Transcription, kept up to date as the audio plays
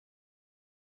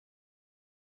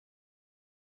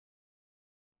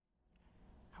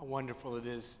How wonderful it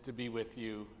is to be with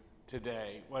you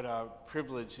today. What a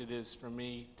privilege it is for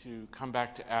me to come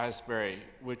back to Asbury,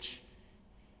 which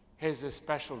has a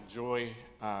special joy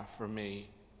for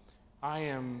me. I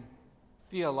am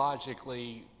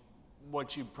theologically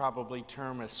what you'd probably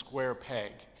term a square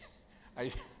peg.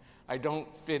 I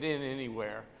don't fit in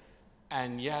anywhere,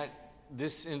 and yet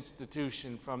this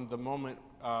institution, from the moment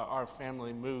our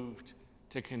family moved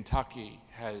to Kentucky,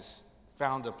 has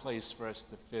found a place for us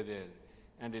to fit in,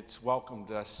 and it's welcomed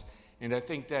us. And I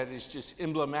think that is just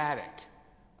emblematic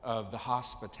of the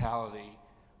hospitality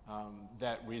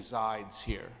that resides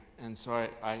here. And so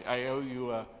I owe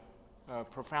you a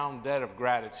profound debt of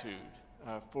gratitude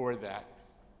for that.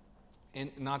 And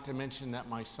not to mention that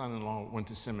my son-in-law went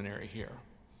to seminary here.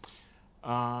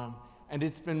 And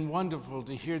it's been wonderful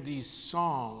to hear these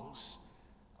songs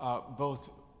both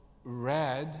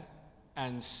read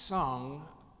and sung,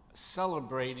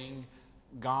 celebrating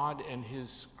God and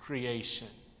his creation.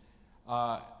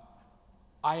 I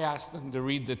asked them to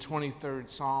read the 23rd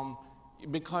Psalm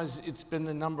because it's been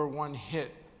the #1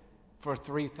 hit for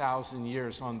 3,000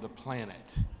 years on the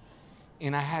planet.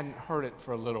 And I hadn't heard it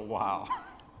for a little while.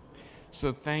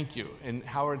 So thank you. And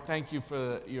Howard, thank you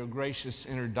for your gracious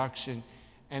introduction.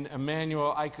 And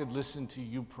Emmanuel, I could listen to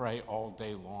you pray all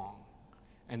day long.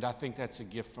 And I think that's a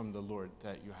gift from the Lord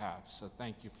that you have. So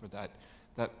thank you for that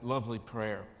lovely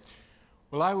prayer.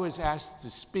 Well, I was asked to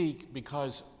speak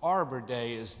because Arbor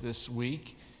Day is this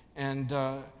week. And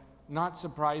not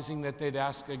surprising that they'd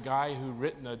ask a guy who'd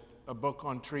written a book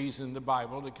on trees in the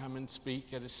Bible to come and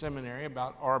speak at a seminary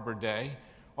about Arbor Day.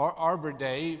 Arbor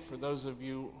Day, for those of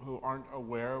you who aren't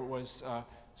aware, was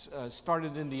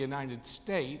started in the United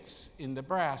States in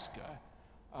Nebraska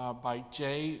by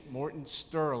J. Morton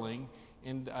Sterling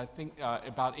in, I think,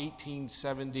 about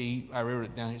 1870, I wrote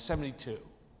it down here, 72.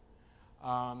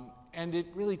 And it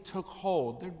really took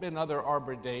hold. There'd been other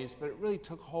Arbor Days, but it really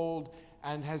took hold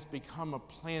and has become a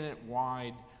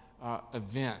planet-wide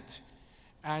event.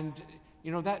 And,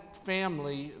 you know, that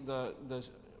family, the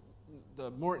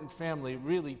Morton family,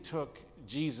 really took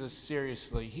Jesus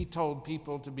seriously. He told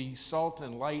people to be salt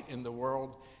and light in the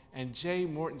world, and J.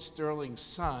 Morton Sterling's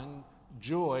son,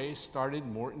 Joy, started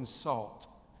Morton Salt.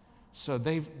 So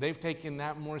they've taken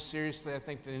that more seriously, I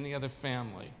think, than any other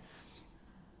family.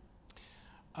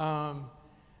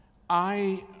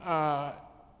 I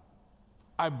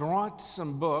brought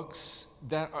some books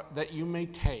that you may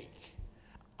take.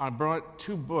 I brought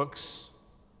 2 books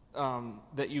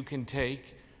that you can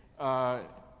take.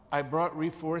 I brought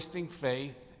Reforesting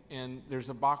Faith, and there's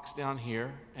a box down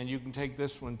here, and you can take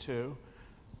this one too.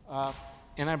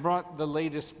 And I brought the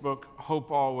latest book, Hope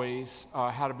Always,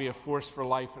 How to Be a Force for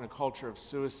Life in a Culture of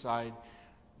Suicide.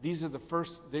 These are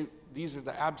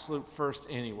the absolute first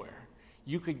anywhere.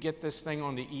 You could get this thing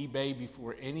on the eBay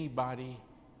before anybody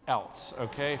else,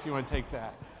 okay, if you want to take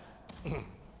that.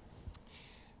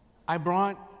 I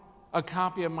brought a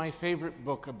copy of my favorite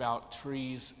book about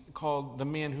trees called The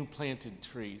Man Who Planted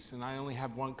Trees, and I only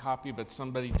have 1 copy, but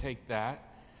somebody take that.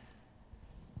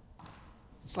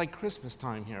 It's like Christmas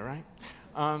time here, right?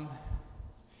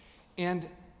 And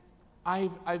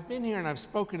I've been here and I've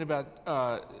spoken about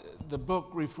the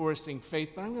book Reforesting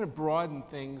Faith, but I'm going to broaden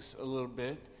things a little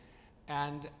bit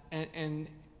and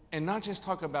not just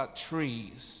talk about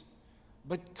trees,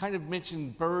 but kind of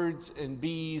mention birds and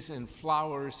bees and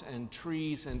flowers and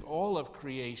trees and all of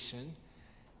creation.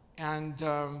 And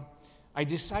I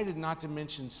decided not to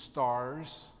mention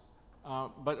stars,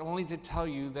 but only to tell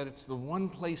you that it's the one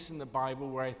place in the Bible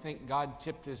where I think God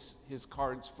tipped his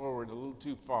cards forward a little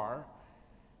too far.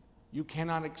 You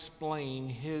cannot explain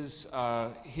his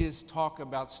talk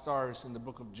about stars in the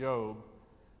book of Job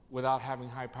without having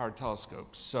high-powered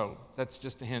telescopes. So that's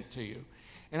just a hint to you.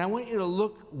 And I want you to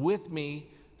look with me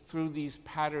through these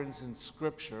patterns in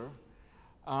Scripture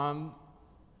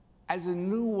as a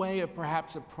new way of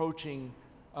perhaps approaching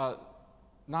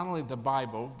not only the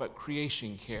Bible, but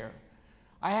creation care.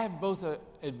 I have both an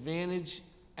advantage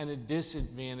and a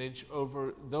disadvantage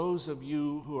over those of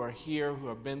you who are here who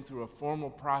have been through a formal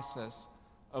process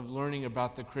of learning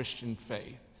about the Christian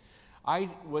faith.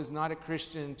 I was not a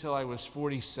Christian until I was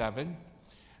 47,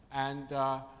 and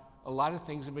a lot of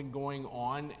things have been going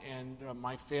on, and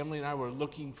my family and I were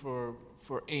looking for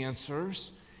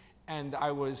answers, and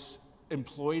I was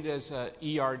employed as an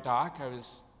ER doc. I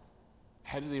was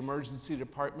head of the emergency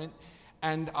department,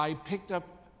 and I picked up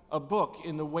a book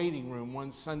in the waiting room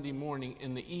one Sunday morning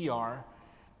in the ER,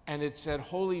 and it said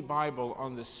Holy Bible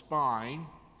on the spine,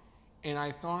 and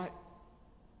I thought,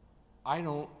 I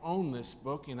don't own this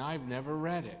book, and I've never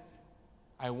read it.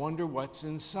 I wonder what's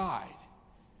inside.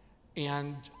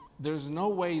 And there's no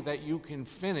way that you can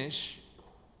finish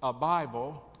a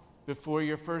Bible before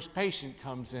your first patient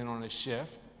comes in on a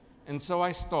shift, and so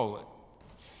I stole it.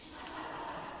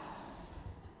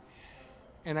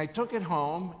 And I took it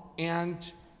home,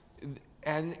 and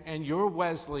you're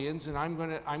Wesleyans, and I'm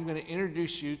gonna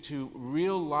introduce you to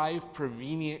real life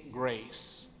prevenient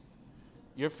grace.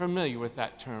 You're familiar with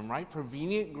that term, right?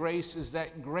 Prevenient grace is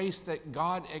that grace that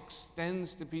God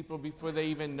extends to people before they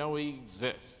even know He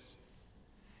exists.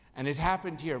 And it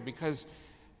happened here, because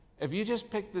if you just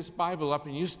pick this Bible up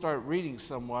and you start reading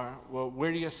somewhere, well,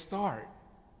 where do you start?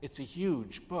 It's a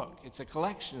huge book. It's a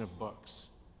collection of books.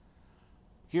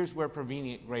 Here's where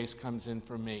prevenient grace comes in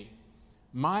for me.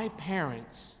 My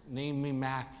parents named me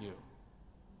Matthew,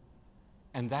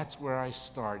 and that's where I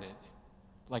started,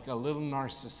 like a little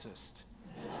narcissist.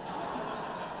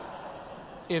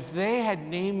 If they had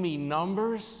named me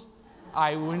Numbers,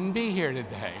 I wouldn't be here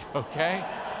today, okay?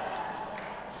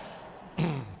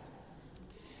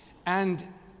 And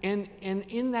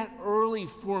in that early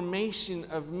formation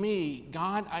of me,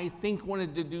 God, I think,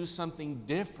 wanted to do something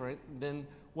different than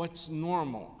what's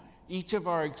normal. Each of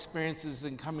our experiences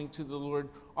in coming to the Lord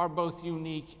are both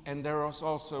unique, and there is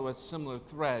also a similar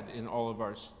thread in all of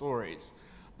our stories.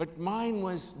 But mine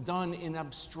was done in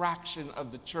abstraction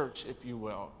of the church, if you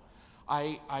will.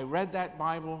 I read that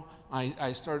Bible,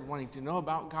 I started wanting to know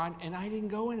about God, and I didn't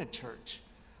go in a church.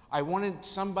 I wanted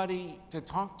somebody to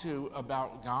talk to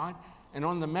about God, and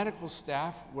on the medical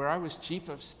staff, where I was chief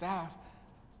of staff,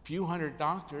 a few hundred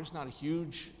doctors, not a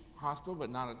huge hospital, but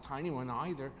not a tiny one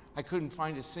either, I couldn't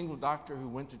find a single doctor who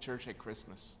went to church at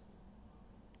Christmas.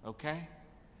 Okay?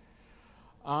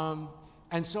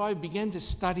 And so I began to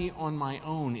study on my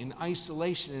own in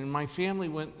isolation, and my family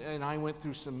I went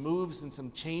through some moves and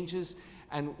some changes,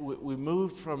 and we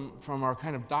moved from our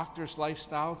kind of doctor's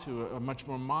lifestyle to a much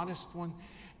more modest one,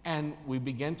 and we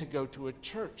began to go to a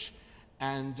church,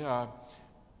 and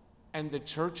the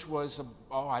church was,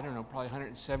 I don't know, probably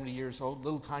 170 years old,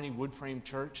 little tiny wood frame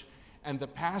church, and the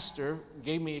pastor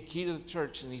gave me a key to the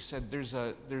church, and he said, there's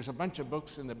a bunch of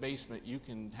books in the basement. You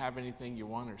can have anything you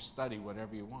want or study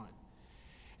whatever you want.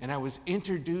 And I was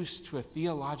introduced to a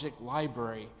theologic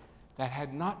library that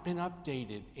had not been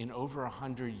updated in over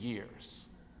 100 years.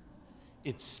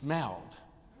 It smelled.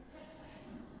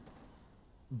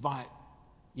 But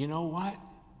you know what?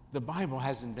 The Bible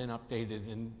hasn't been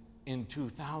updated in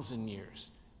 2,000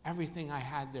 years. Everything I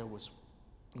had there was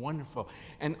wonderful.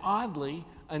 And oddly,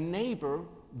 a neighbor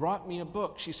brought me a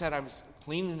book. She said, I was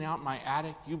cleaning out my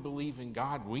attic. You believe in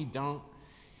God, we don't.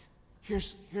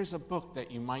 Here's a book that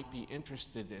you might be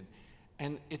interested in.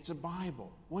 And it's a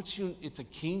Bible. It's a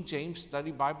King James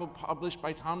Study Bible published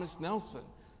by Thomas Nelson.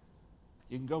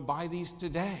 You can go buy these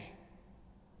today.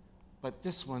 But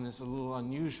this one is a little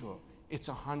unusual. It's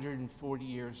 140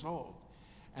 years old.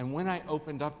 And when I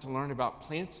opened up to learn about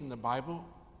plants in the Bible,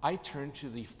 I turned to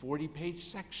the 40-page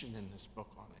section in this book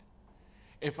on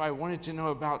it. If I wanted to know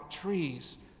about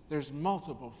trees, there's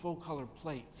multiple full-color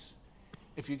plates.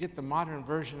 If you get the modern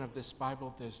version of this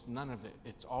Bible, there's none of it.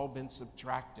 It's all been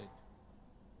subtracted.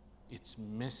 It's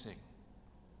missing.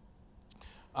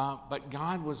 But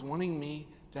God was wanting me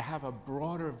to have a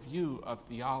broader view of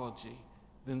theology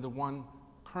than the one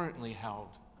currently held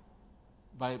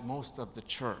by most of the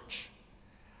church.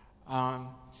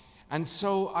 And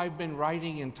so I've been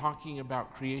writing and talking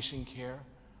about creation care,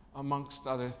 amongst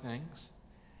other things.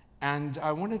 And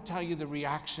I want to tell you the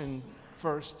reaction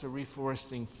first to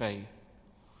Reforesting Faith.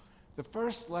 The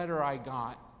first letter I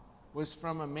got was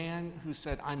from a man who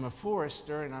said, I'm a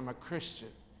forester and I'm a Christian.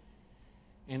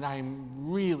 And I'm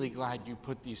really glad you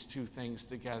put these two things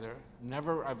together.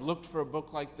 I've looked for a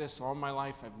book like this all my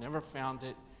life. I've never found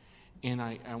it. And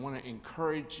I want to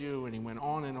encourage you. And he went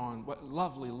on and on. What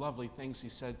lovely, lovely things he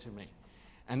said to me.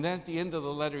 And then at the end of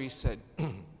the letter, he said,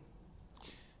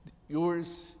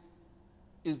 yours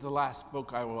is the last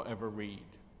book I will ever read.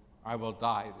 I will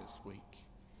die this week.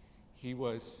 He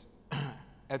was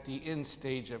at the end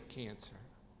stage of cancer.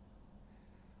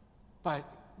 But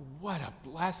what a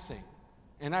blessing.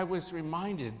 And I was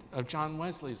reminded of John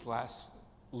Wesley's last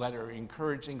letter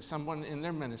encouraging someone in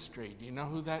their ministry. Do you know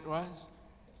who that was?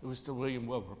 It was to William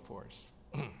Wilberforce.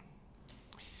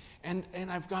 And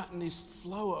I've gotten this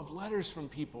flow of letters from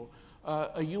people.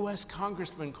 A U.S.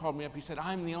 congressman called me up. He said,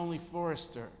 I'm the only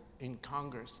forester in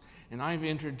Congress. And I've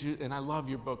introduced, and I love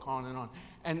your book, on and on.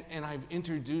 And I've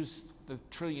introduced the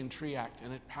Trillion Tree Act,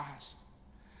 and it passed.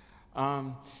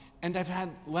 And I've had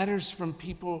letters from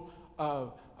people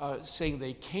saying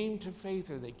they came to faith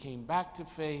or they came back to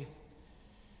faith.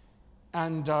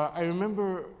 And I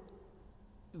remember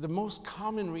the most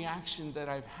common reaction that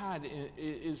I've had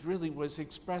was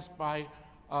expressed by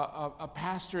a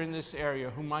pastor in this area,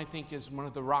 whom I think is one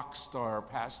of the rock star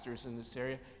pastors in this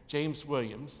area, James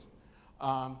Williams.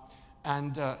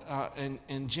 And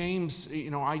James,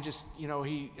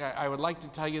 I would like to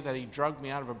tell you that he drugged me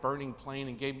out of a burning plane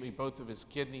and gave me both of his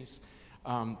kidneys.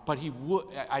 But he would,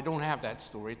 I don't have that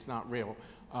story, it's not real.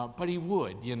 But he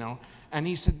would, And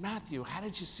he said, Matthew, how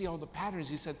did you see all the patterns?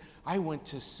 He said, I went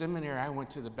to seminary. I went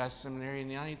to the best seminary in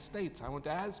the United States. I went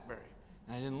to Asbury,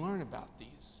 and I didn't learn about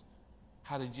these.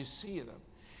 How did you see them?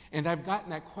 And I've gotten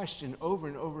that question over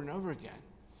and over and over again.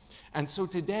 And so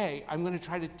today, I'm going to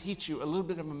try to teach you a little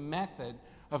bit of a method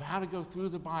of how to go through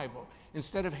the Bible.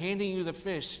 Instead of handing you the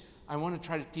fish, I want to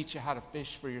try to teach you how to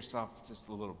fish for yourself just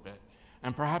a little bit.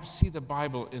 And perhaps see the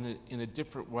Bible in a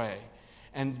different way.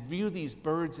 And view these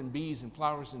birds and bees and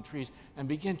flowers and trees and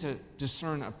begin to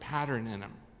discern a pattern in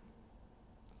them.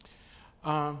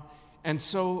 And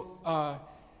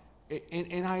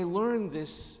I learned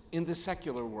this in the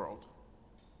secular world.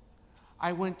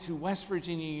 I went to West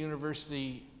Virginia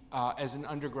University as an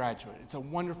undergraduate. It's a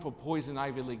wonderful Poison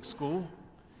Ivy League school.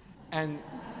 And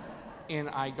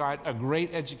I got a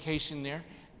great education there,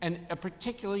 and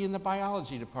particularly in the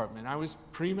biology department. I was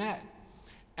pre-med.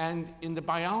 And in the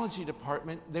biology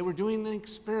department, they were doing an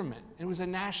experiment. It was a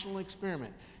national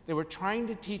experiment. They were trying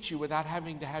to teach you without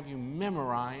having to have you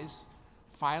memorize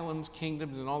phylums,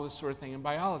 kingdoms, and all this sort of thing in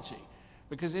biology.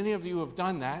 Because any of you who have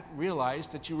done that realize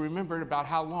that you remembered about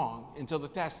how long until the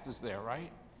test is there,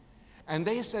 right? And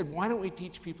they said, why don't we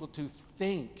teach people to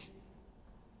think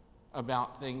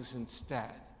about things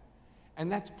instead?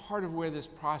 And that's part of where this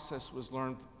process was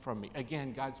learned from me.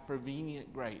 Again, God's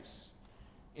prevenient grace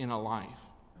in a life.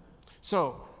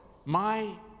 So,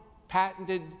 my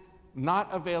patented, not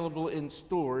available in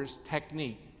stores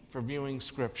technique for viewing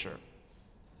Scripture.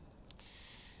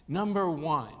 Number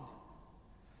one,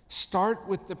 start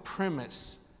with the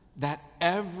premise that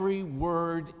every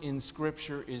word in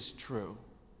Scripture is true.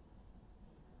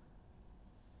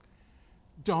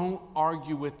 Don't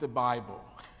argue with the Bible.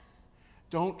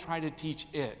 Don't try to teach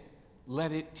it.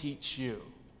 Let it teach you.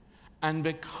 And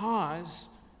because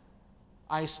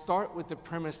I start with the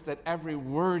premise that every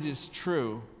word is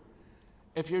true,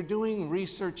 if you're doing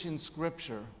research in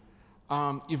Scripture,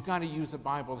 you've got to use a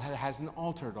Bible that hasn't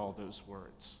altered all those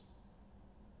words.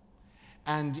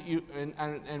 And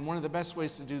one of the best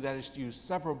ways to do that is to use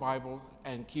several Bibles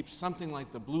and keep something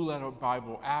like the Blue Letter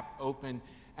Bible app open,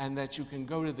 and that you can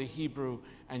go to the Hebrew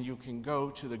and you can go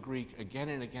to the Greek again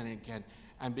and again and again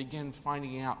and begin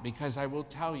finding out. Because I will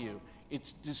tell you,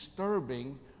 it's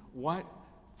disturbing what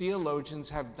theologians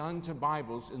have done to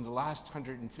Bibles in the last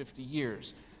 150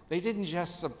 years. They didn't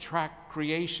just subtract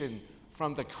creation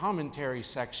from the commentary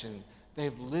section,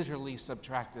 they've literally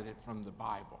subtracted it from the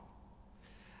Bible.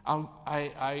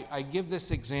 I give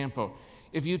this example.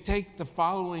 If you take the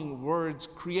following words,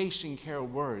 creation care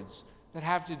words, that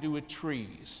have to do with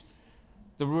trees,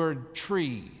 the word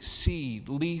tree, seed,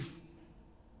 leaf,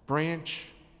 branch,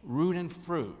 root, and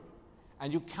fruit,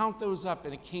 and you count those up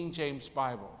in a King James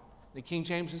Bible. The King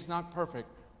James is not perfect,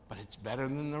 but it's better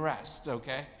than the rest,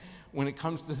 okay? When it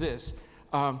comes to this.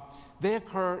 They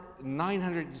occur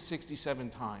 967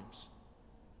 times.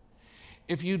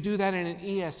 If you do that in an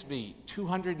ESV,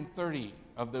 230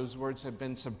 of those words have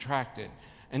been subtracted.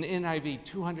 An NIV,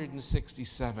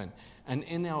 267. An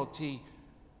NLT,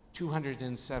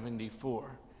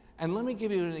 274. And let me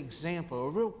give you an example, a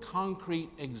real concrete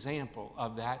example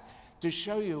of that, to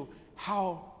show you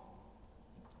how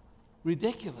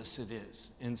ridiculous it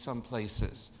is in some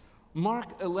places.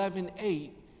 Mark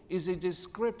 11:8 is a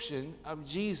description of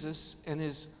Jesus and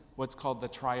his what's called the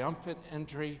triumphant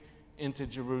entry into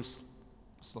Jerusalem.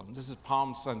 This is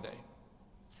Palm Sunday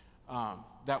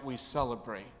that we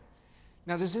celebrate.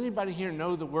 Now, does anybody here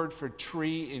know the word for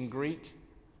tree in Greek?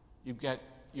 You get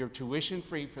your tuition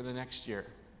free for the next year.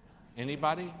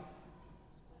 Anybody?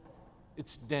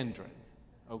 It's dendron,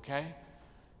 okay?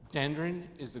 Dendron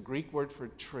is the Greek word for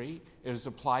tree. It is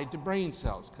applied to brain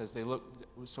cells because they look,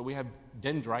 so we have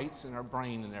dendrites in our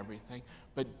brain and everything.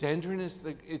 But dendron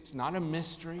it's not a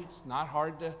mystery. It's not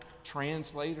hard to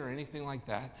translate or anything like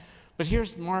that. But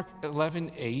here's Mark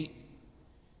 11:8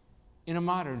 in a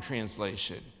modern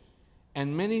translation.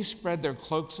 And many spread their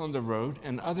cloaks on the road,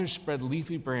 and others spread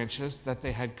leafy branches that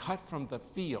they had cut from the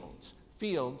fields.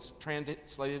 Fields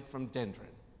translated from dendron.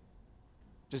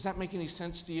 Does that make any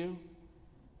sense to you?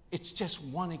 It's just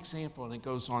one example, and it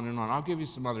goes on and on. I'll give you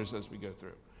some others as we go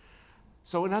through.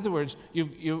 So in other words,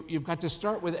 you've got to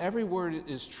start with every word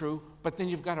is true, but then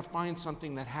you've got to find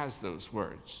something that has those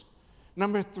words.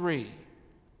 Number 3,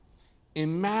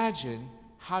 imagine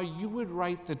how you would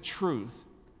write the truth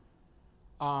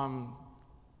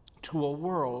to a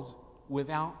world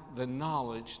without the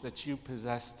knowledge that you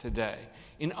possess today.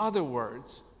 In other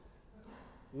words,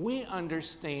 we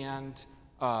understand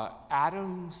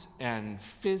atoms and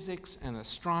physics and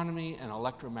astronomy and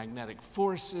electromagnetic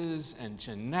forces and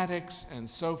genetics and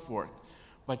so forth,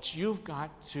 but you've got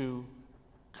to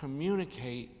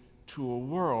communicate to a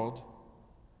world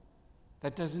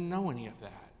that doesn't know any of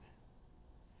that.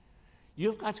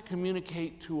 You've got to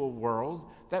communicate to a world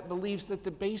that believes that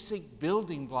the basic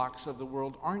building blocks of the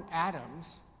world aren't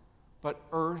atoms, but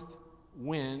earth,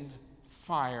 wind,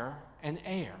 fire, and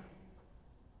air.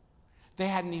 They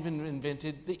hadn't even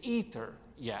invented the ether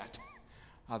yet.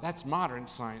 That's modern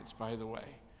science, by the way,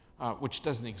 which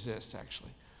doesn't exist,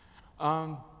 actually.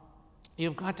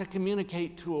 You've got to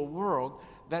communicate to a world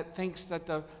that thinks that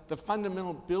the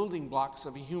fundamental building blocks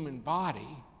of a human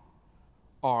body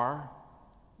are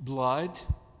blood,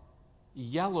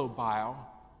 yellow bile,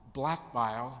 black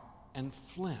bile, and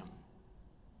phlegm.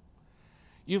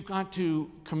 You've got to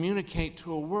communicate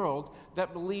to a world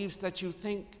that believes that you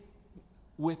think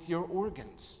with your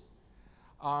organs.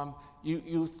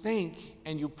 You think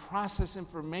and you process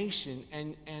information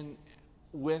and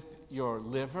with your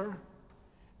liver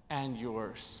and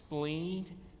your spleen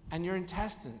and your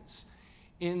intestines.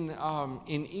 In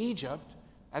Egypt,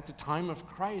 at the time of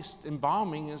Christ,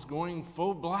 embalming is going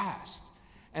full blast.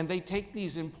 And they take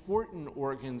these important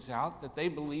organs out that they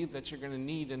believe that you're going to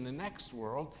need in the next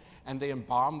world, and they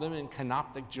embalm them in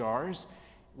canoptic jars.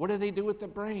 What do they do with the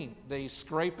brain? They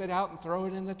scrape it out and throw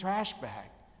it in the trash bag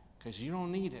because you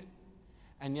don't need it.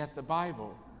 And yet the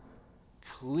Bible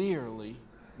clearly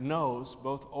knows,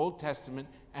 both Old Testament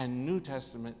and New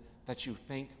Testament, that you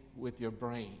think with your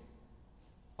brain,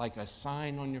 like a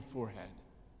sign on your forehead.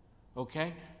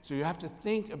 Okay? So you have to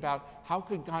think about how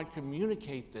could God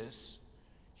communicate this?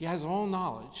 He has all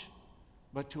knowledge,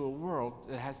 but to a world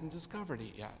that hasn't discovered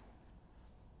it yet.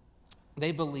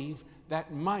 They believe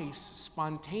that mice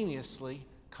spontaneously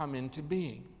come into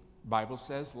being. The Bible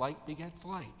says like begets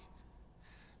like.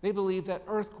 They believe that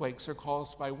earthquakes are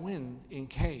caused by wind in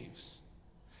caves.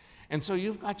 And so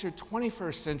you've got your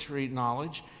 21st century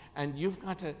knowledge, and you've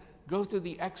got to go through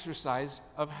the exercise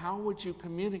of how would you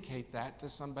communicate that to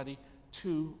somebody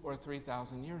 2,000 or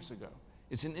 3,000 years ago.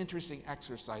 It's an interesting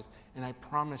exercise, and I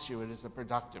promise you it is a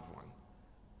productive one.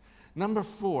 Number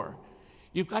 4,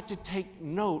 you've got to take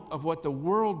note of what the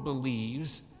world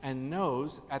believes and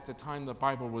knows at the time the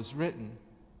Bible was written,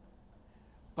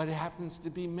 but it happens to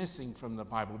be missing from the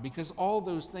Bible, because all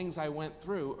those things I went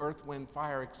through, earth, wind,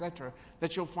 fire, etc.,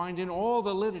 that you'll find in all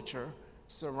the literature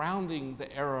surrounding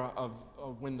the era of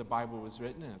when the Bible was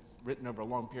written, and it's written over a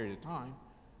long period of time,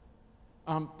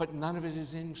 but none of it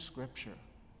is in Scripture.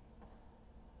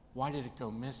 Why did it go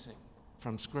missing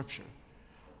from Scripture?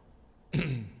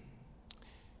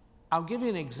 I'll give you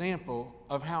an example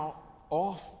of how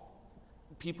off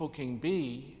people can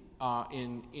be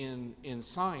in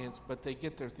science, but they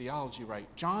get their theology right.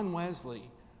 John Wesley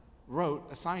wrote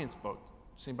a science book.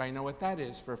 Does anybody know what that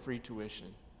is for free tuition?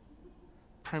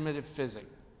 Primitive Physics.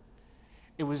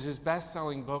 It was his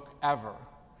best-selling book ever,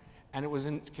 and it was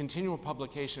in continual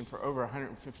publication for over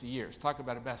 150 years. Talk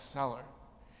about a bestseller.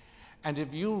 And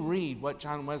if you read what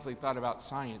John Wesley thought about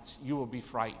science, you will be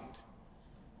frightened,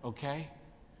 okay?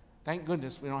 Thank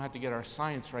goodness we don't have to get our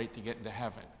science right to get into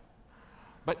heaven.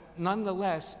 But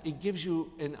nonetheless, it gives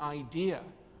you an idea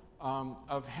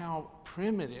of how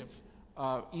primitive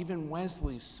even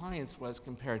Wesley's science was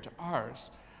compared to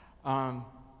ours.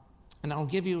 And I'll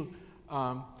give you,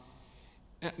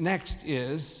 next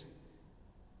is,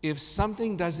 if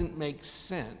something doesn't make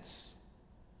sense,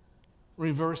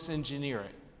 reverse engineer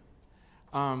it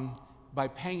by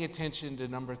paying attention to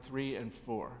number 3 and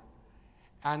 4.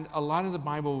 And a lot of the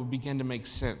Bible will begin to make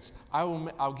sense.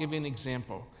 I'll give you an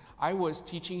example. I was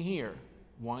teaching here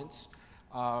once,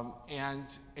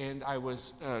 and I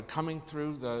was coming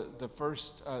through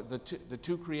the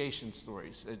two creation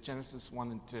stories, Genesis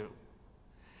 1 and 2.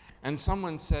 And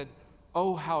someone said,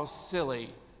 "Oh, how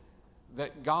silly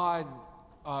that God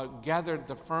gathered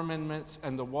the firmaments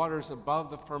and the waters above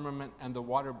the firmament and the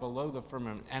water below the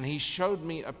firmament." And he showed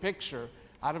me a picture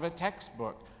out of a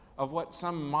textbook of what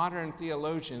some modern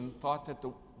theologian thought that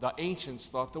the ancients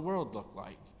thought the world looked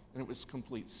like. And it was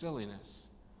complete silliness.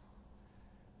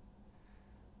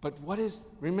 But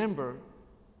remember,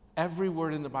 every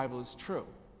word in the Bible is true.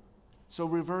 So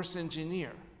reverse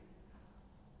engineer.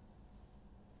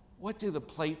 What do the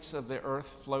plates of the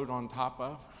earth float on top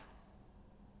of?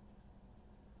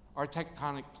 Our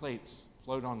tectonic plates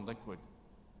float on liquid.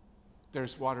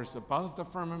 There's waters above the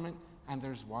firmament and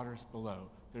there's waters below.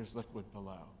 there's liquid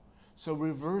below. So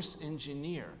reverse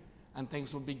engineer, and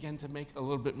things will begin to make a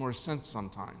little bit more sense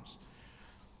sometimes.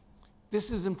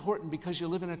 This is important because you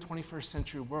live in a 21st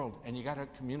century world, and you got to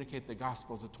communicate the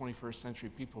gospel to 21st century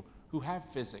people who have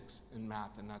physics and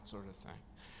math and that sort of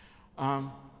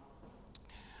thing.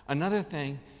 Another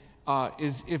thing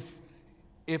is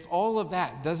if all of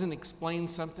that doesn't explain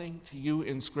something to you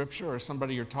in Scripture or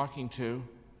somebody you're talking to,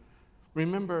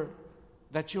 remember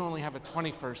that you only have a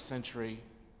 21st century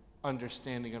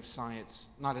understanding of science,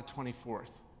 not a 24th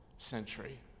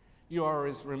century. You are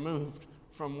as removed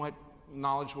from what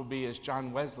knowledge will be as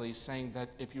John Wesley saying that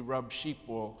if you rub sheep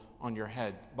wool on your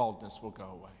head, baldness will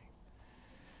go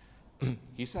away.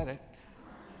 He said it.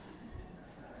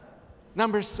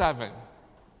 Number 7,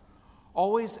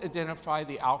 always identify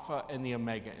the Alpha and the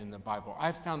Omega in the Bible.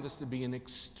 I've found this to be an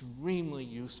extremely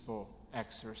useful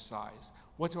exercise.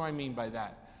 What do I mean by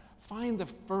that? Find the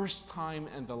first time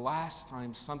and the last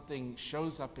time something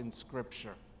shows up in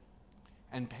Scripture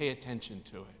and pay attention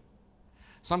to it.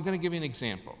 So I'm going to give you an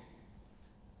example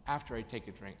after I take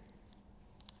a drink.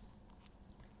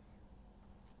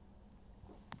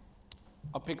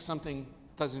 I'll pick something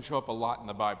that doesn't show up a lot in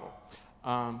the Bible.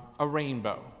 A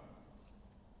rainbow.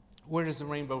 Where does the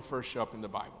rainbow first show up in the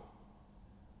Bible?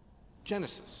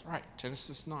 Genesis, right,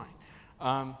 Genesis 9.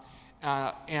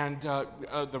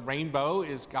 The rainbow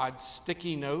is God's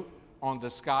sticky note on the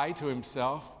sky to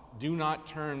himself: do not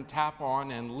turn tap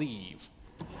on and leave.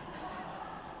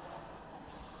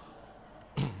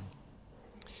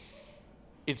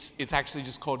 It's actually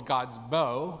just called God's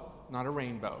bow, not a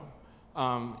rainbow,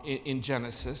 in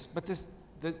Genesis. But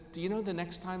do you know the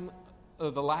next time,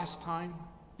 the last time,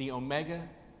 the Omega,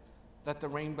 that the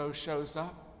rainbow shows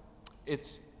up?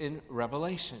 It's in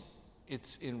Revelation.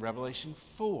 It's in Revelation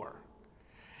 4.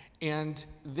 And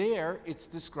there it's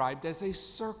described as a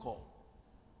circle.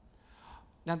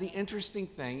 Now the interesting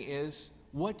thing is,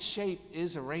 what shape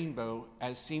is a rainbow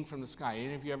as seen from the sky?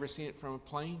 Any of you ever seen it from a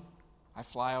plane? I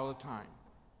fly all the time.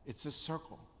 It's a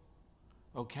circle,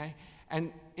 okay?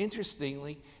 And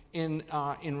interestingly, in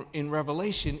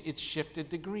Revelation, it's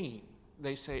shifted to green.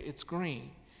 They say it's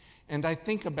green. And I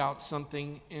think about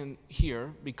something in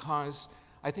here because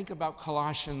I think about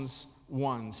Colossians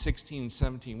 1, 16,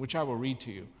 17, which I will read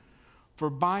to you. For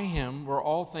by him were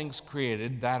all things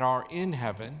created that are in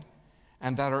heaven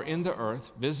and that are in the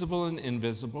earth, visible and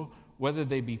invisible, whether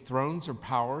they be thrones or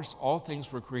powers, all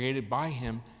things were created by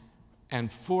him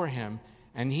and for him,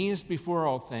 and he is before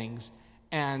all things,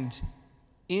 and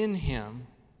in him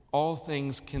all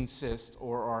things consist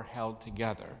or are held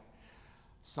together.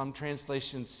 Some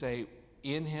translations say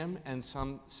in him, and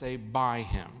some say by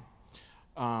him.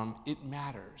 It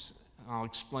matters. I'll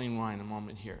explain why in a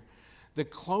moment here. The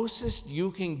closest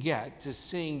you can get to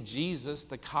seeing Jesus,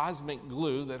 the cosmic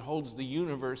glue that holds the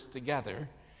universe together,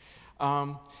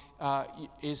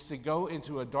 is to go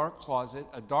into a dark closet.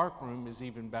 A dark room is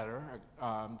even better.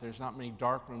 There's not many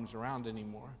dark rooms around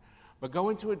anymore. But go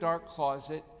into a dark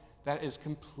closet that is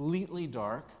completely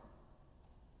dark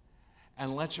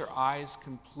and let your eyes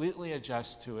completely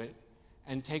adjust to it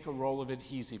and take a roll of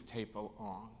adhesive tape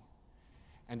along.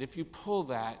 And if you pull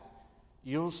that,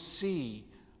 you'll see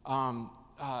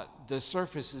the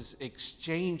surfaces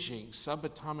exchanging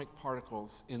subatomic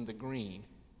particles in the green,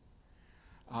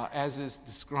 as is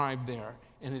described there.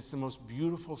 And it's the most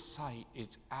beautiful sight.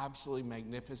 It's absolutely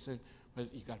magnificent,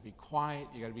 but you got to be quiet,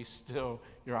 you got to be still,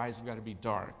 your eyes have got to be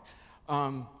dark.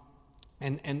 And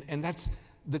that's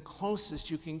the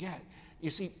closest you can get. You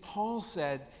see, Paul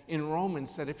said in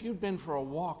Romans that if you'd been for a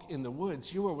walk in the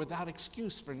woods, you were without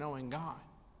excuse for knowing God.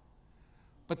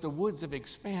 But the woods have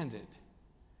expanded,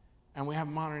 and we have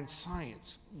modern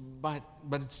science, but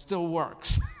it still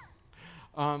works.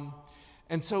 And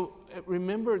so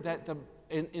remember that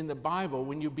in the Bible,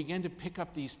 when you begin to pick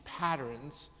up these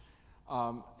patterns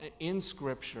in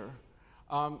Scripture,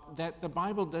 that the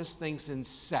Bible does things in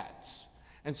sets.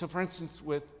 And so, for instance,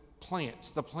 with plants,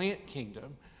 the plant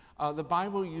kingdom, the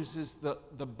Bible uses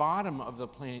the bottom of the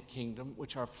plant kingdom,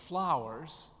 which are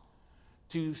flowers,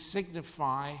 to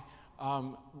signify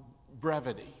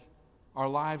brevity. Our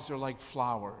lives are like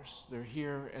flowers. They're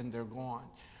here and they're gone.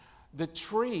 The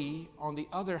tree, on the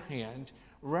other hand,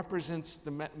 represents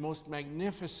the most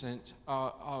magnificent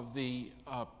of the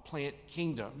plant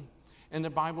kingdom, and the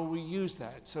Bible will use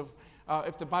that. So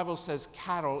if the Bible says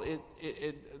cattle,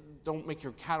 it don't make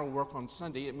your cattle work on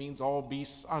Sunday. It means all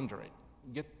beasts under it.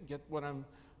 Get what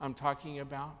I'm talking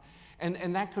about?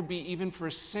 And that could be even for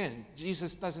sin.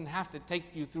 Jesus doesn't have to take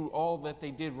you through all that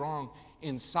they did wrong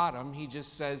in Sodom. He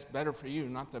just says, better for you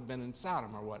not to have been in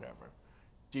Sodom or whatever.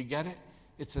 Do you get it?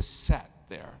 It's a set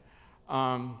there.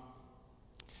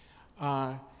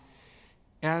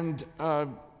 And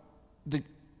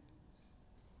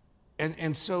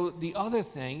so the other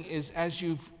thing is, as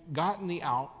you've gotten the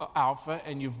Alpha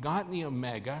and you've gotten the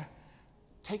Omega,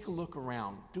 take a look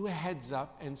around. Do a heads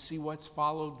up and see what's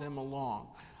followed them along.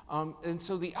 And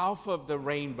so the Alpha of the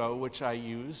rainbow, which I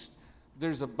used,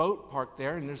 there's a boat parked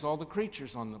there and there's all the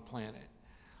creatures on the planet.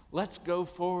 Let's go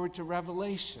forward to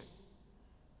Revelation.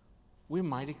 We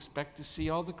might expect to see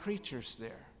all the creatures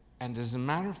there. And as a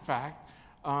matter of fact,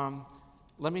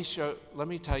 let me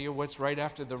tell you what's right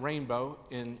after the rainbow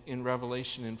in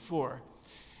Revelation in 4.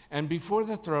 And before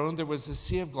the throne there was a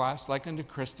sea of glass like unto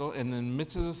crystal, and in the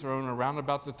midst of the throne, around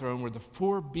about the throne, were the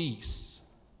 4 beasts,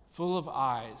 full of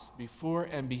eyes, before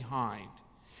and behind.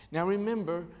 Now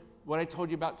remember what I told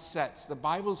you about sets. The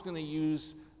Bible's going to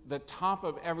use the top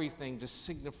of everything to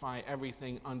signify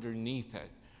everything underneath it.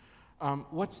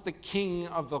 What's the king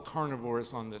of the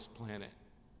carnivores on this planet?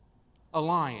 A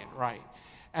lion, right?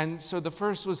 And so the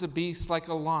first was a beast like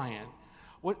a lion.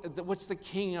 What's the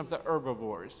king of the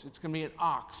herbivores? It's going to be an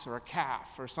ox or a calf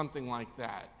or something like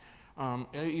that.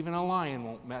 Even a lion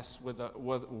won't mess with a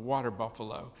water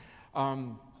buffalo.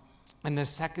 And the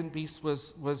second beast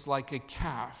was like a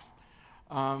calf.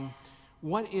 I'm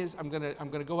going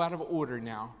to go out of order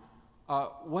now.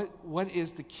 What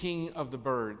is the king of the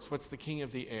birds? What's the king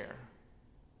of the air?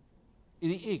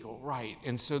 The eagle, right.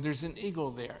 And so there's an eagle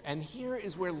there. And here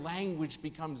is where language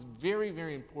becomes very,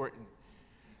 very important.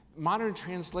 Modern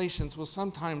translations will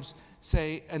sometimes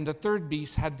say, and the third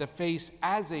beast had the face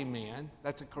as a man.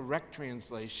 That's a correct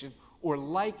translation. Or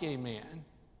like a man.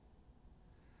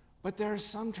 But there are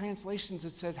some translations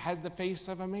that said had the face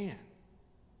of a man.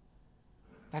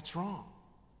 That's wrong.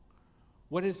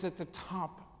 What is at the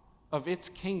top of its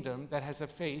kingdom that has a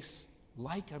face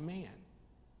like a man?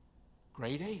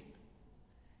 Great ape.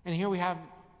 And here we have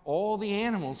all the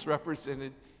animals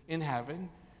represented in heaven.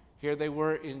 Here they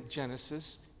were in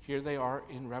Genesis. Here they are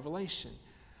in Revelation.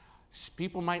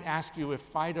 People might ask you if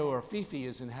Fido or Fifi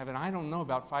is in heaven. I don't know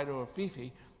about Fido or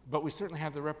Fifi, but we certainly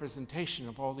have the representation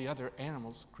of all the other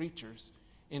animals, creatures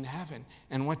in heaven.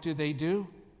 And what do?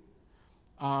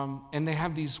 And they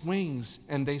have these wings,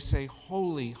 and they say,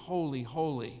 "Holy, holy,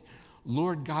 holy,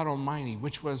 Lord God Almighty,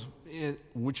 which was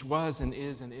and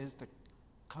is to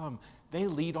come." They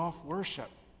lead off worship.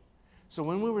 So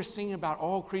when we were singing about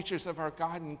all creatures of our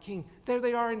God and King, there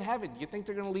they are in heaven. You think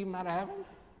they're going to leave them out of heaven?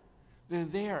 They're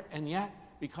there. And yet,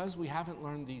 because we haven't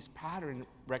learned these pattern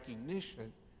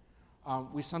recognition,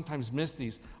 we sometimes miss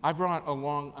these. I brought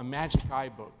along a Magic Eye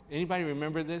book. Anybody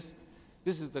remember this?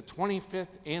 This is the 25th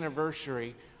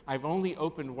anniversary. I've only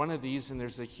opened one of these, and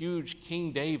there's a huge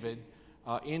King David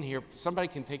in here. Somebody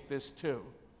can take this too.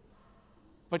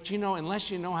 But you know, unless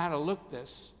you know how to look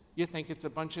this, you think it's a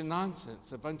bunch of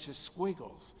nonsense, a bunch of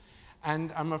squiggles.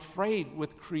 And I'm afraid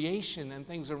with creation and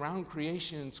things around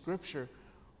creation in Scripture,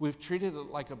 we've treated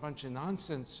it like a bunch of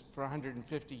nonsense for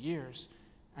 150 years,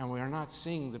 and we are not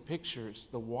seeing the pictures,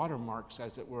 the watermarks,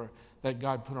 as it were, that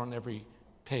God put on every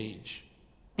page.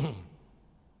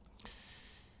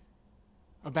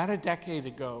 About a decade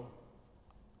ago,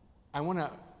 I want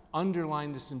to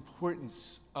underline this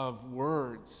importance of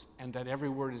words and that every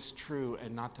word is true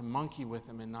and not to monkey with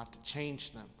them and not to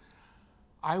change them.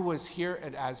 I was here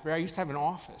at Asbury. I used to have an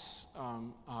office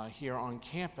here on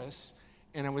campus,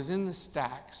 and I was in the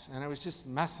stacks, and I was just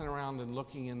messing around and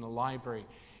looking in the library,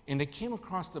 and I came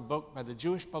across the book by the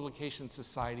Jewish Publication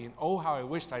Society, and oh, how I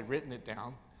wished I'd written it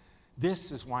down.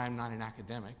 This is why I'm not an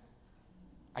academic.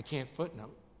 I can't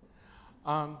footnote.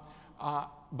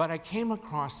 But I came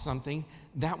across something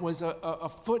that was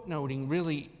a footnoting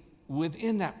really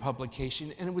within that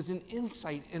publication, and it was an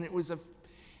insight, and it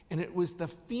was the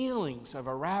feelings of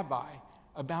a rabbi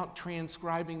about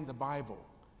transcribing the Bible.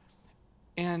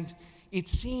 And it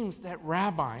seems that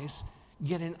rabbis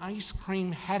get an ice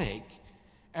cream headache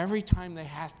every time they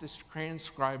have to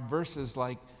transcribe verses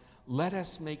like, "Let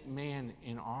us make man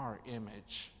in our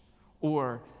image,"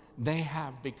 or "They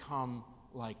have become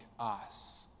like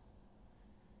us."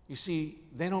 You see,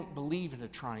 they don't believe in a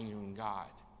triune God.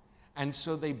 And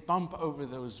so they bump over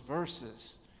those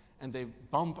verses, and they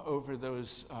bump over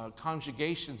those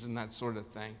conjugations and that sort of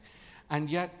thing. And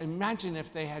yet, imagine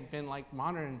if they had been like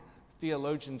modern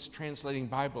theologians translating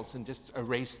Bibles and just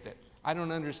erased it. I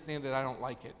don't understand it, I don't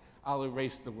like it. I'll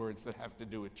erase the words that have to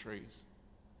do with trees.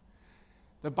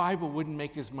 The Bible wouldn't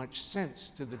make as much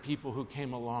sense to the people who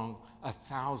came along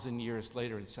 1,000 years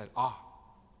later and said,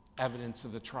 evidence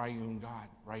of the triune God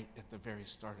right at the very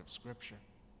start of Scripture.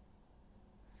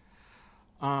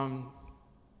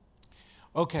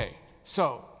 Okay,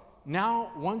 so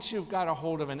now, once you've got a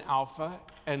hold of an alpha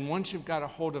and once you've got a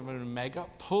hold of an omega,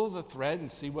 pull the thread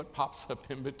and see what pops up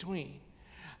in between.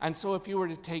 And so if you were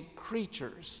to take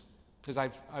creatures, because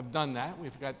I've done that,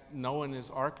 we've got Noah and his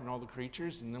ark and all the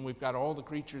creatures, and then we've got all the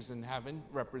creatures in heaven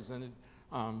represented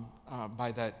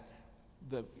by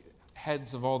the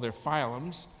heads of all their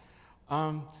phylums.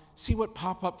 See what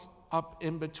pop up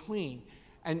in between.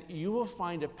 And you will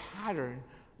find a pattern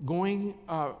going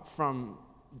from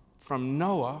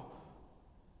Noah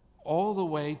all the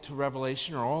way to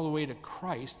Revelation, or all the way to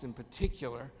Christ in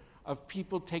particular, of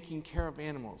people taking care of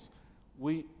animals.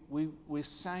 We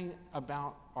sang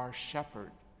about our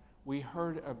shepherd. We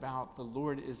heard about the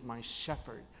Lord is my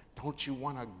shepherd. Don't you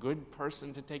want a good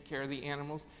person to take care of the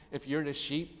animals? If you're the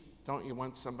sheep, don't you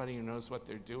want somebody who knows what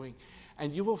they're doing?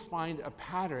 And you will find a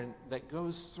pattern that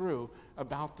goes through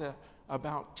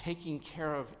about taking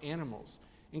care of animals,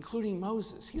 including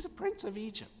Moses. He's a prince of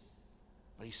Egypt,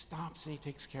 but he stops and he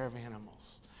takes care of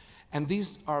animals. And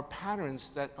these are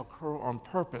patterns that occur on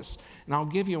purpose. And I'll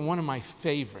give you one of my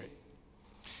favorite.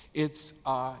 It's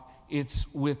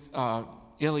with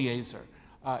Eliezer.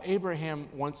 Abraham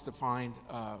wants to find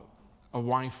a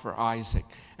wife for Isaac.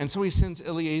 And so he sends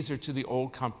Eliezer to the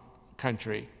old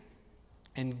country.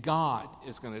 And God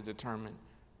is going to determine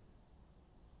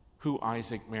who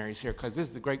Isaac marries here, because this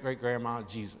is the great-great-grandma of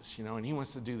Jesus, and he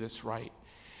wants to do this right.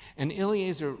 And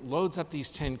Eliezer loads up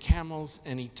these 10 camels,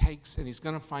 and he's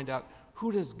going to find out,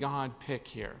 who does God pick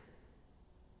here?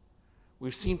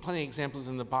 We've seen plenty of examples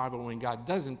in the Bible when God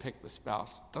doesn't pick the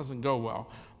spouse. It doesn't go well.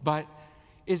 But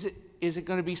is it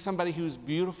going to be somebody who's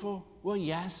beautiful? Well,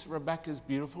 yes, Rebecca's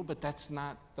beautiful, but that's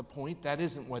not the point. That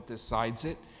isn't what decides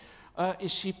it.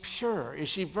 Is she pure? Is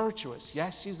she virtuous?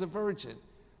 Yes, she's a virgin,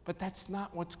 but that's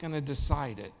not what's going to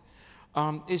decide it.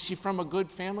 Is she from a good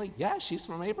family? Yeah, she's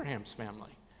from Abraham's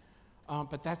family.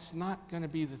 But that's not going to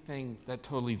be the thing that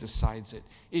totally decides it.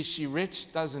 Is she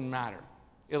rich? Doesn't matter.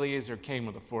 Eliezer came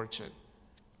with a fortune.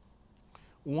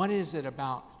 What is it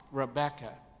about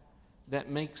Rebecca that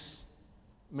makes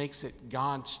it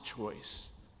God's choice?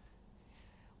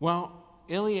 Well,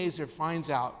 Eliezer finds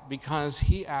out because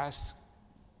he asks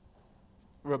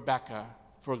Rebecca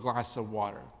for a glass of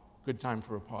water. Good time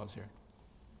for a pause here.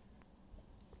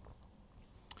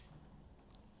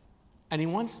 And he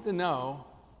wants to know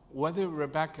whether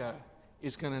Rebecca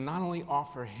is going to not only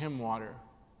offer him water,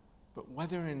 but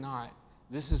whether or not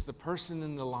this is the person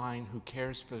in the line who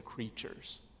cares for the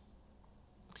creatures.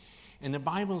 And the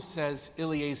Bible says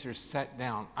Eliezer sat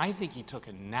down. I think he took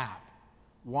a nap.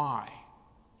 Why?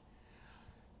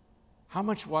 How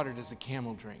much water does a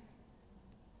camel drink?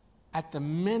 At the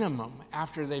minimum,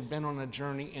 after they've been on a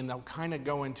journey, and they'll kind of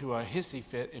go into a hissy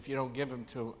fit if you don't give them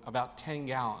to about 10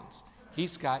 gallons.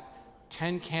 He's got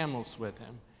 10 camels with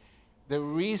him. The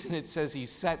reason it says he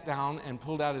sat down and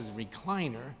pulled out his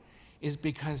recliner is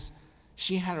because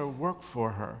she had her work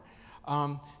for her.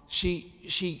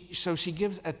 So she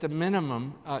gives at the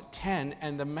minimum 10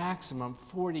 and the maximum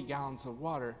 40 gallons of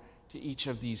water to each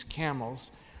of these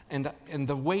camels. And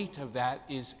the weight of that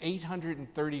is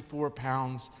 834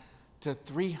 pounds to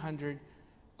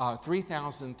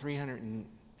 3,300 and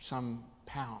some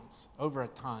pounds, over a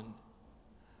ton.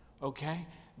 Okay?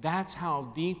 That's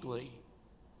how deeply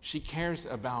she cares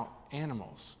about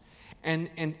animals.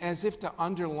 And as if to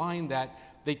underline that,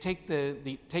 they take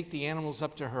the animals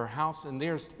up to her house, and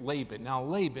there's Laban. Now,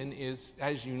 Laban is,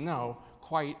 as you know,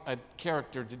 quite a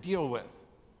character to deal with.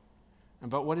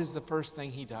 But what is the first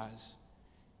thing he does?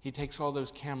 He takes all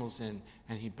those camels in,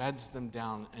 and he beds them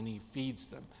down, and he feeds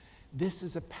them. This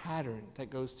is a pattern that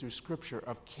goes through Scripture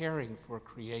of caring for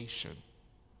creation.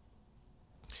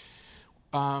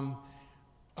 And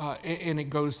it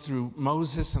goes through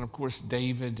Moses and, of course,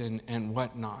 David and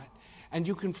whatnot. And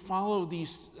you can follow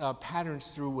these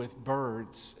patterns through with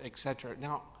birds, etc.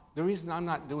 Now, the reason I'm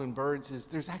not doing birds is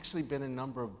there's actually been a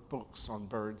number of books on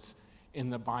birds in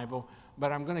the Bible,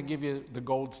 but I'm going to give you the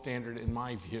gold standard in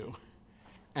my view.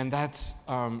 And that's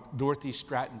Dorothy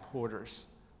Stratton Porter's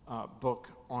book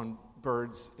on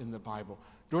birds in the Bible.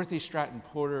 Dorothy Stratton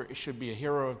Porter should be a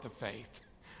hero of the faith.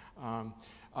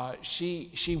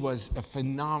 She was a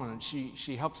phenomenon.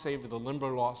 She helped save the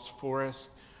Limberlost Forest.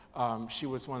 She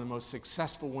was one of the most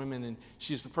successful women, and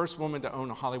she's the first woman to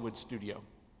own a Hollywood studio.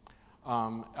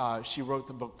 She wrote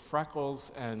the book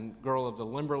Freckles and Girl of the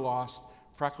Limberlost.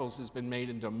 Freckles has been made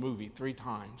into a movie 3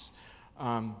 times.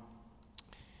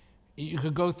 You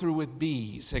could go through with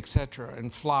bees, etc.,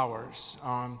 and flowers.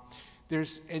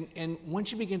 And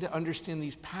once you begin to understand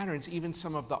these patterns, even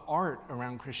some of the art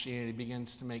around Christianity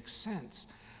begins to make sense.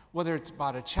 Whether it's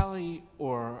Botticelli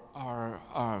or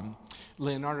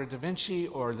Leonardo da Vinci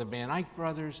or the Van Eyck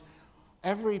brothers,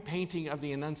 Every painting of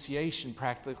the Annunciation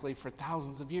practically for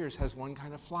thousands of years has one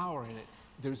kind of flower in it.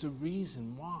 There's a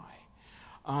reason why.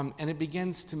 And it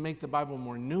begins to make the Bible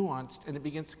more nuanced, and it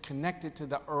begins to connect it to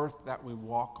the earth that we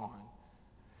walk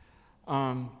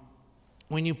on.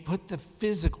 When you put the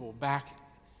physical back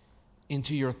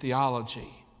into your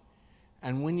theology,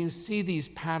 and when you see these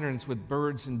patterns with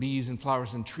birds and bees and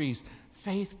flowers and trees,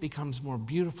 faith becomes more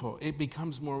beautiful. It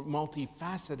becomes more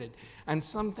multifaceted. And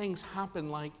some things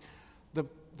happen, like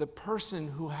the person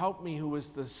who helped me, who was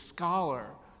the scholar,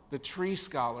 the tree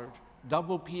scholar,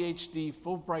 double PhD,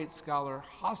 Fulbright scholar,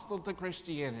 hostile to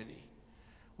Christianity.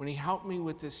 When he helped me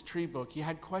with this tree book, he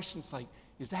had questions like,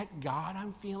 is that God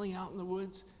I'm feeling out in the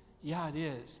woods? Yeah, it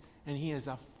is. And he is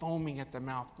a foaming at the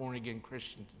mouth, born-again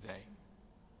Christian today.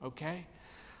 Okay?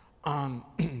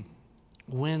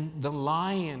 When the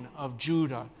Lion of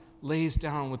Judah lays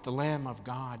down with the Lamb of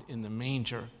God in the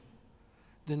manger,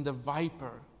 then the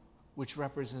viper, which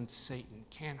represents Satan,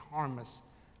 can't harm us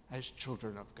as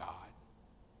children of God.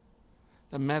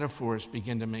 The metaphors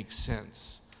begin to make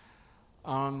sense.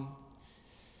 I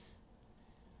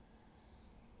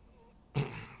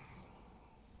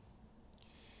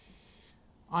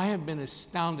have been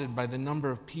astounded by the number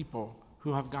of people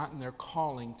who have gotten their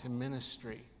calling to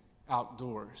ministry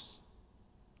outdoors.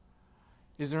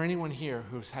 Is there anyone here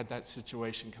who's had that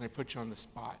situation? Can I put you on the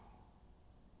spot?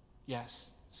 Yes,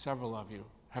 several of you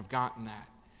have gotten that.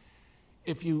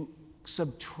 If you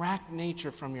subtract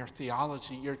nature from your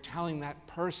theology, you're telling that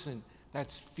person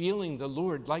that's feeling the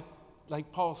Lord like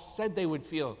Paul said they would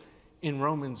feel in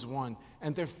Romans 1,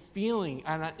 and they're feeling,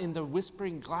 and in the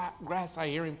whispering grass I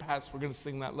hear him pass, we're going to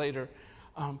sing that later,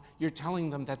 you're telling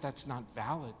them that that's not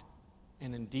valid,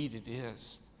 and indeed it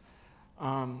is.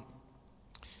 And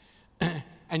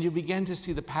you begin to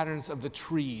see the patterns of the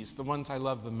trees, the ones I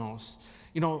love the most.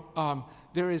 You know,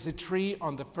 there is a tree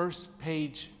on the first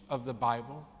page of the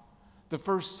Bible. The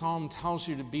first Psalm tells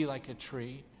you to be like a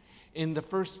tree. In the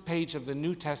first page of the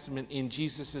New Testament, in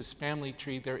Jesus' family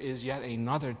tree, there is yet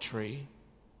another tree.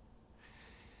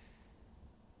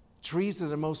 Trees are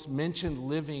the most mentioned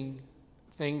living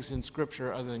things in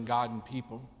Scripture other than God and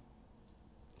people.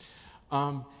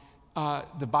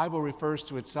 The Bible refers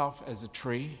to itself as a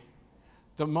tree.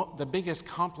 The biggest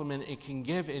compliment it can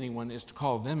give anyone is to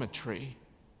call them a tree.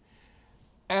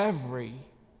 Every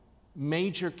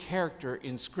major character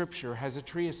in Scripture has a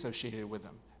tree associated with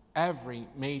them. Every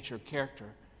major character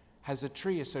has a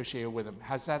tree associated with them.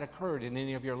 Has that occurred in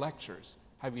any of your lectures?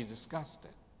 Have you discussed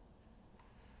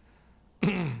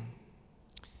it?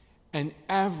 And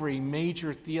every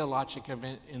major theologic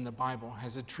event in the Bible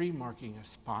has a tree marking a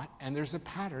spot, and there's a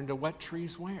pattern to what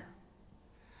trees wear.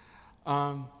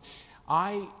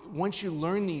 Once you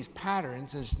learn these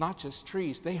patterns, and it's not just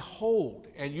trees, they hold,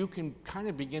 and you can kind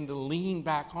of begin to lean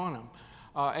back on them.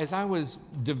 As I was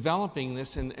developing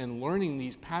this and learning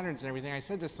these patterns and everything, I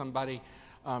said to somebody,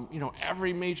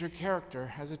 every major character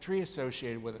has a tree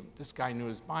associated with him. This guy knew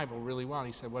his Bible really well.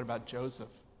 He said, what about Joseph?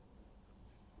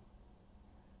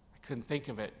 I couldn't think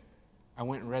of it. I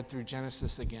went and read through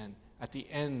Genesis again. At the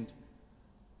end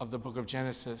of the book of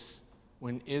Genesis,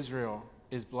 when Israel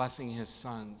is blessing his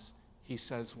sons, he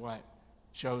says what?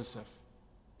 Joseph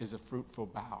is a fruitful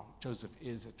bough. Joseph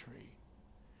is a tree.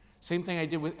 Same thing I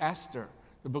did with Esther,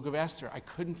 the book of Esther. I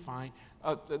couldn't find,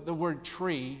 the word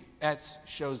tree, etz,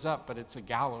 shows up, but it's a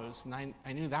gallows, and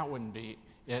I knew that wouldn't be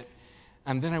it.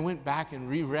 And then I went back and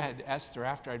reread Esther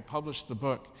after I'd published the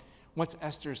book. What's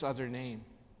Esther's other name?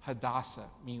 Hadassah,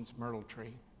 means myrtle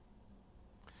tree.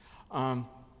 And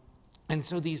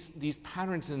so these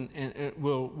patterns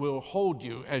will hold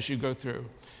you as you go through.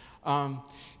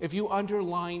 If you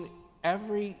underline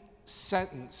every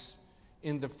sentence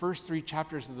in the first 3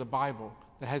 chapters of the Bible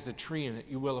that has a tree in it,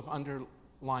 you will have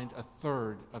underlined a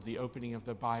third of the opening of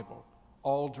the Bible,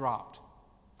 all dropped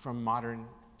from modern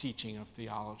teaching of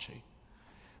theology.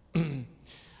 And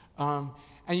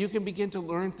you can begin to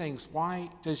learn things. Why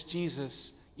does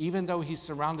Jesus, even though he's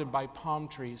surrounded by palm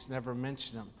trees, never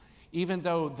mention them? Even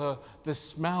though the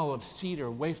smell of cedar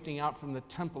wafting out from the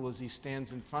temple as he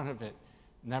stands in front of it,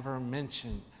 never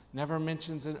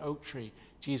mentions an oak tree.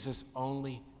 Jesus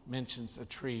only mentions a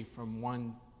tree from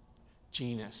one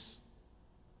genus.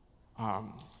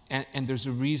 And there's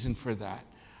a reason for that.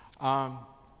 For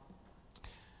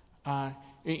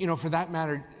that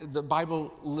matter, the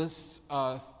Bible lists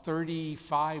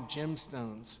 35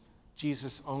 gemstones.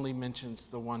 Jesus only mentions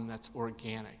the one that's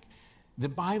organic. The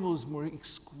Bible is more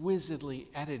exquisitely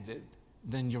edited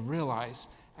than you realize,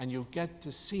 and you'll get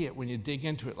to see it when you dig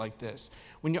into it like this.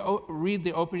 When you read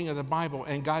the opening of the Bible,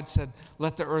 and God said,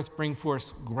 "Let the earth bring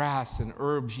forth grass and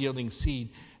herbs yielding seed,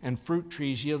 and fruit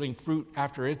trees yielding fruit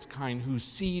after its kind, whose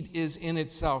seed is in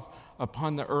itself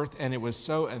upon the earth. And it was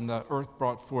so, and the earth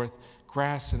brought forth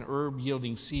grass and herb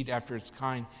yielding seed after its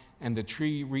kind, and the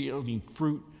tree yielding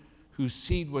fruit, whose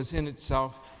seed was in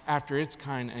itself after its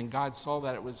kind. And God saw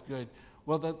that it was good."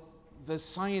 Well, the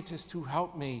scientist who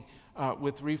helped me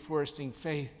with Reforesting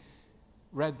Faith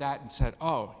read that and said,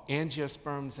 "Oh,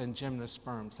 angiosperms and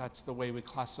gymnosperms, that's the way we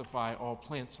classify all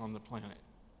plants on the planet."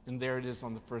 And there it is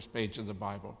on the first page of the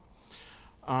Bible.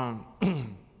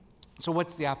 So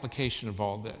what's the application of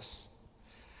all this?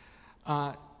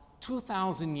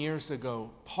 2,000 years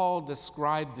ago, Paul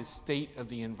described the state of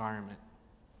the environment.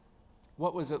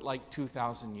 What was it like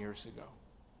 2,000 years ago?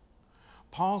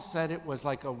 Paul said it was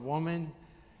like a woman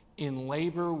in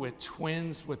labor with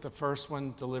twins, with the first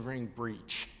one delivering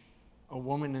breech, a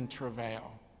woman in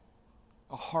travail,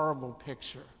 a horrible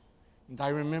picture. And I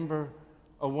remember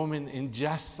a woman in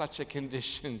just such a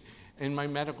condition in my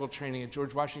medical training at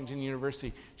George Washington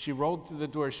University. She rolled through the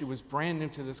door. She was brand new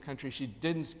to this country. She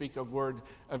didn't speak a word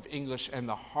of English, and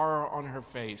the horror on her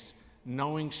face,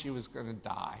 knowing she was going to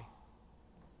die.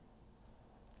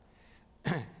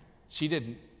 She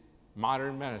didn't.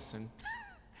 Modern medicine.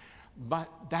 But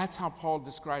that's how Paul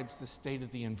describes the state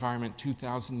of the environment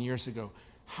 2,000 years ago.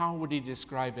 How would he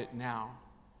describe it now?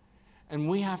 And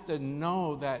we have to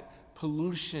know that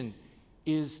pollution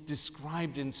is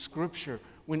described in Scripture.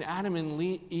 When Adam and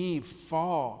Eve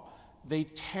fall, they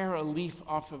tear a leaf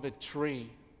off of a tree,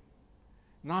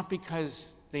 not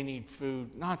because they need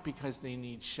food, not because they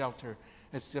need shelter.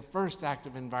 It's the first act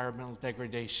of environmental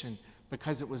degradation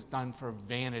because it was done for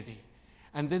vanity.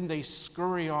 And then they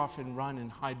scurry off and run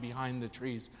and hide behind the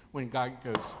trees when God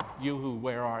goes, "You who,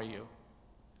 where are you?"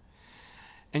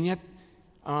 And yet,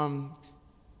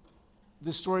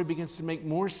 the story begins to make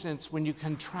more sense when you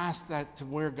contrast that to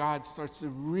where God starts to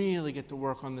really get to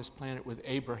work on this planet with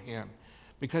Abraham.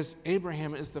 Because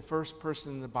Abraham is the first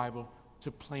person in the Bible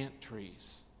to plant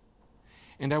trees.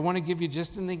 And I want to give you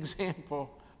just an example,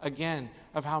 again,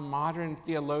 of how modern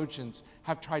theologians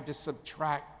have tried to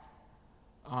subtract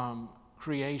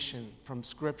creation from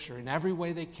Scripture in every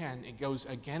way they can. It goes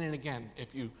again and again.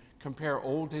 If you compare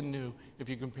Old and New, if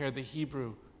you compare the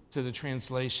Hebrew to the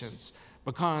translations.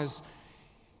 Because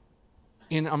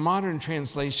in a modern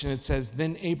translation, it says,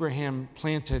 "Then Abraham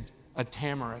planted a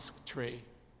tamarisk tree."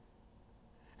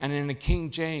 And in the King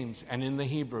James and in the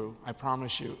Hebrew, I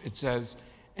promise you, it says,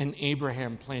 "And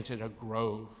Abraham planted a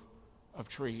grove of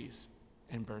trees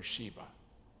in Beersheba."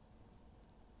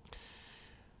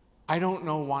 I don't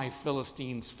know why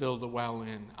Philistines filled the well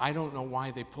in. I don't know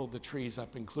why they pulled the trees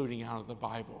up, including out of the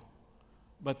Bible.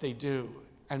 But they do.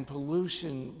 And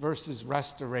pollution versus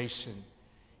restoration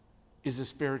is a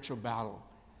spiritual battle.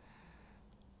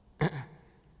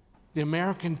 The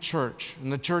American church,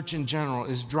 and the church in general,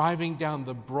 is driving down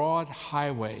the broad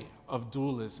highway of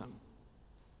dualism.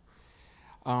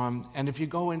 And if you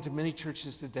go into many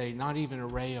churches today, not even a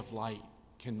ray of light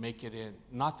can make it in.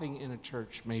 Nothing in a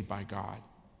church made by God.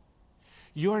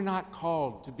 You are not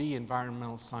called to be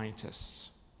environmental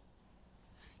scientists.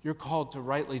 You're called to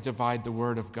rightly divide the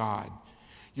Word of God.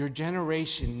 Your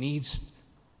generation needs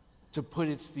to put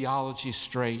its theology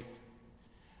straight,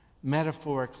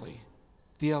 metaphorically,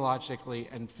 theologically,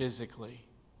 and physically.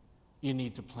 You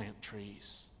need to plant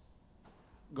trees.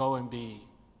 Go and be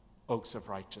oaks of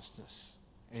righteousness.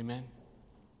 Amen.